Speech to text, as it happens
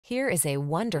Here is a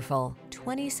wonderful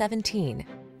 2017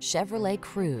 Chevrolet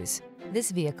Cruze. This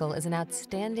vehicle is an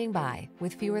outstanding buy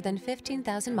with fewer than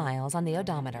 15,000 miles on the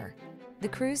odometer. The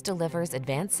Cruze delivers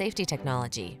advanced safety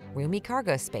technology, roomy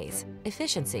cargo space,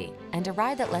 efficiency, and a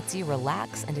ride that lets you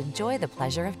relax and enjoy the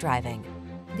pleasure of driving.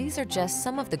 These are just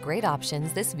some of the great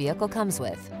options this vehicle comes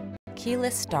with: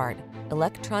 keyless start,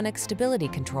 electronic stability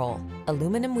control,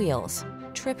 aluminum wheels,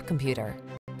 trip computer,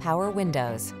 power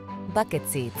windows, bucket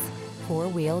seats,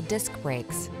 four-wheel disc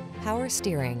brakes, power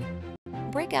steering.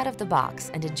 Break out of the box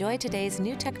and enjoy today's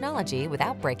new technology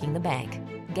without breaking the bank.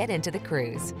 Get into the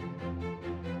Cruze.